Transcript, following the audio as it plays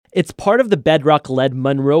It's part of the Bedrock-led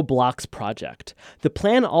Monroe Blocks project. The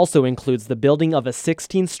plan also includes the building of a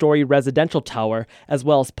 16-story residential tower as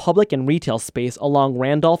well as public and retail space along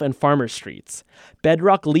Randolph and Farmer Streets.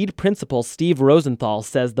 Bedrock lead principal Steve Rosenthal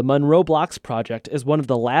says the Monroe Blocks project is one of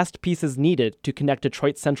the last pieces needed to connect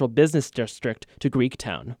Detroit's central business district to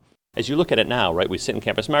Greektown. As you look at it now, right, we sit in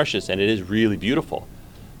Campus Martius and it is really beautiful,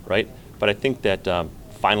 right? But I think that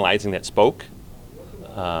finalizing that spoke,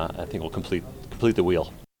 I think will complete the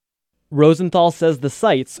wheel. Rosenthal says the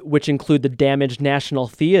sites, which include the damaged National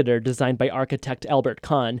Theatre designed by architect Gilbert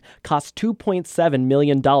Kahn, cost $2.7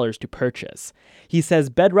 million to purchase. He says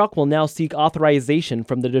Bedrock will now seek authorization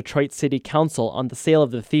from the Detroit City Council on the sale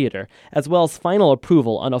of the theater, as well as final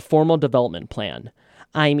approval on a formal development plan.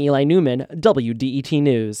 I'm Eli Newman, WDET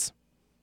News.